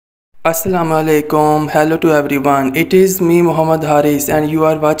Assalamu alaikum. Hello to everyone. It is me Muhammad Haris and you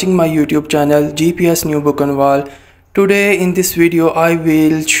are watching my YouTube channel GPS New Book on Wall. Today in this video I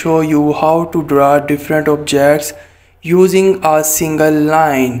will show you how to draw different objects using a single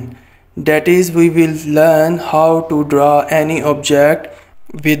line. That is, we will learn how to draw any object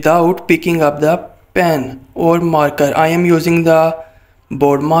without picking up the pen or marker. I am using the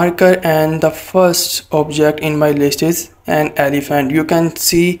board marker and the first object in my list is an elephant. You can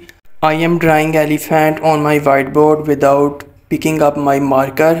see I am drawing elephant on my whiteboard without picking up my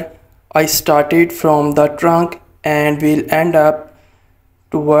marker. I started from the trunk and will end up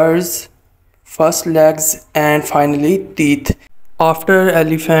towards first legs and finally teeth. After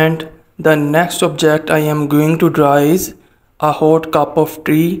elephant, the next object I am going to draw is a hot cup of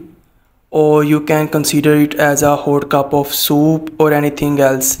tea, or you can consider it as a hot cup of soup or anything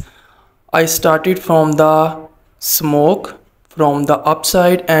else. I started from the smoke from the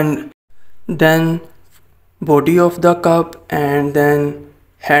upside and then body of the cup and then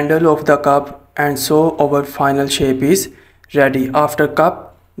handle of the cup, and so our final shape is ready. After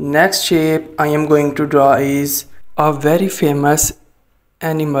cup, next shape I am going to draw is a very famous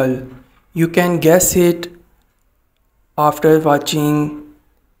animal. You can guess it after watching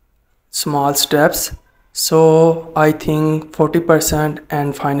small steps. So I think 40%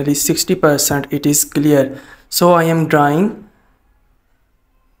 and finally 60% it is clear. So I am drawing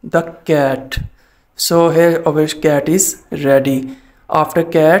the cat. So here our cat is ready. After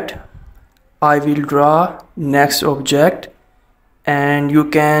cat I will draw next object and you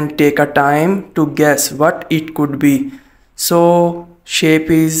can take a time to guess what it could be. So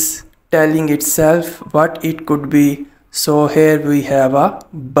shape is telling itself what it could be. So here we have a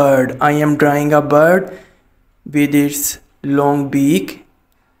bird. I am drawing a bird with its long beak,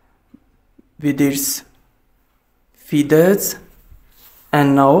 with its feathers,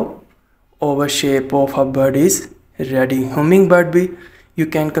 and now our shape of a bird is ready. Hummingbird bee, you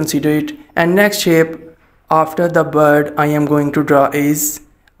can consider it. And next shape after the bird I am going to draw is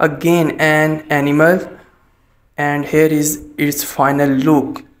again an animal, and here is its final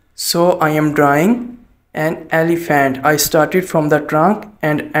look. So I am drawing an elephant. I started from the trunk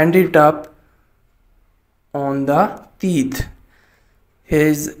and ended up on the teeth. Here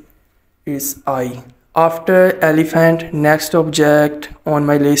is its eye. After elephant, next object on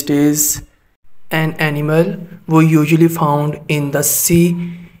my list is an animal we usually found in the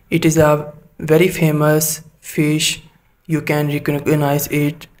sea. It is a very famous fish. You can recognize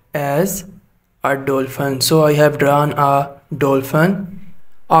it as a dolphin. So I have drawn a dolphin.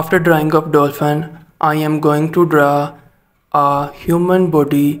 After drawing of dolphin, I am going to draw a human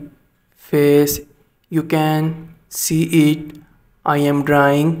body face. You can see it. I am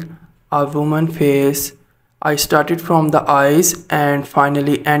drawing a woman face. I started from the eyes and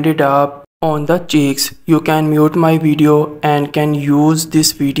finally ended up on the cheeks. You can mute my video and can use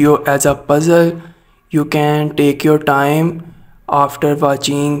this video as a puzzle. You can take your time after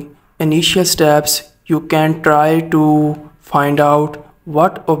watching initial steps. You can try to find out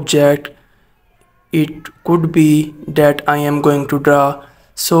what object it could be that I am going to draw.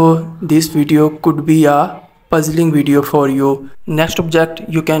 So this video could be a puzzling video for you. Next object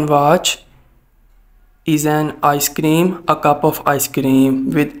you can watch is an ice cream, a cup of ice cream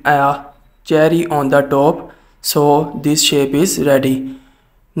with a cherry on the top. So this shape is ready.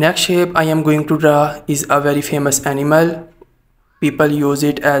 Next shape I am going to draw is a very famous animal. People use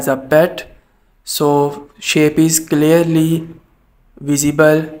it as a pet. So shape is clearly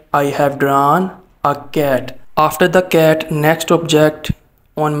visible. I have drawn a cat. After the cat, next object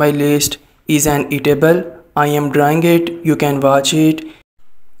on my list is an eatable. I am drawing it. You can watch it.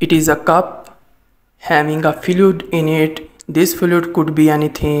 It is a cup having a fluid in it. This fluid could be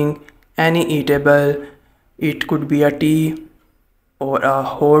anything, any eatable. It could be a tea or a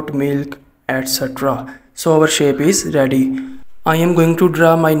hot milk, etc. So our shape is ready. I am going to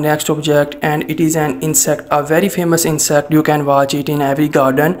draw my next object and it is an insect, a very famous insect. You can watch it in every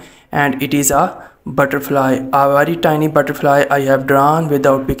garden, and it is a butterfly, a very tiny butterfly I have drawn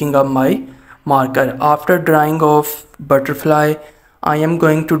without picking up my marker. After drawing of butterfly, I am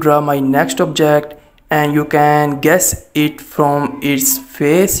going to draw my next object and you can guess it from its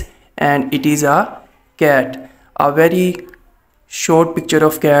face, and it is a cat, a very short picture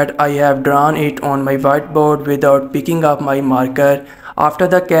of cat. I have drawn it on my whiteboard without picking up my marker. After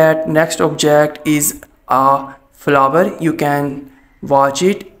the cat, next object is a flower. You can watch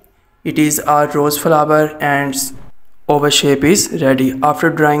it. It is a rose flower and our shape is ready.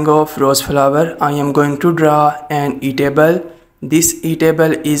 After drawing of rose flower, I am going to draw an eatable. This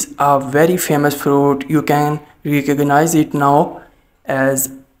eatable is a very famous fruit. You can recognize it now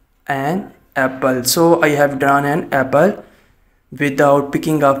as an apple. So I have drawn an apple without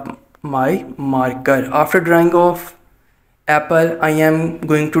picking up my marker. After drawing of apple, I am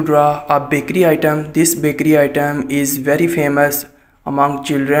going to draw a bakery item. This bakery item is very famous among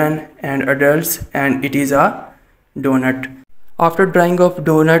children and adults, and it is a donut. After drawing of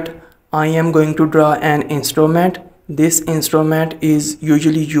donut, I am going to draw an instrument. This instrument is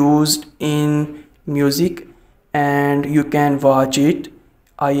usually used in music and you can watch it.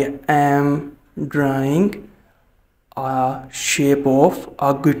 I am drawing a shape of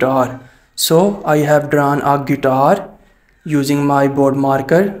a guitar. So I have drawn a guitar using my board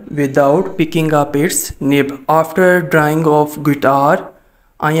marker without picking up its nib. After drawing of guitar,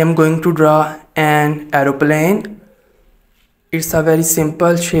 I am going to draw an aeroplane. It's a very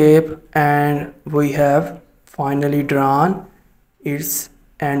simple shape and we have finally drawn its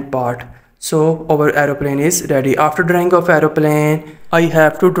end part. So our aeroplane is ready. After drawing of aeroplane, I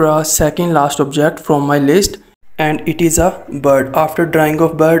have to draw second last object from my list, and it is a bird. After drawing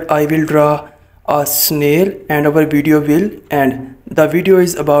of bird, I will draw a snail and our video will end. The video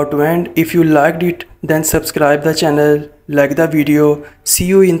is about to end. If you liked it, then subscribe the channel, like the video. See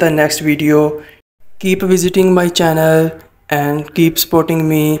you in the next video. Keep visiting my channel and keep supporting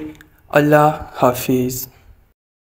me. Allah Hafiz.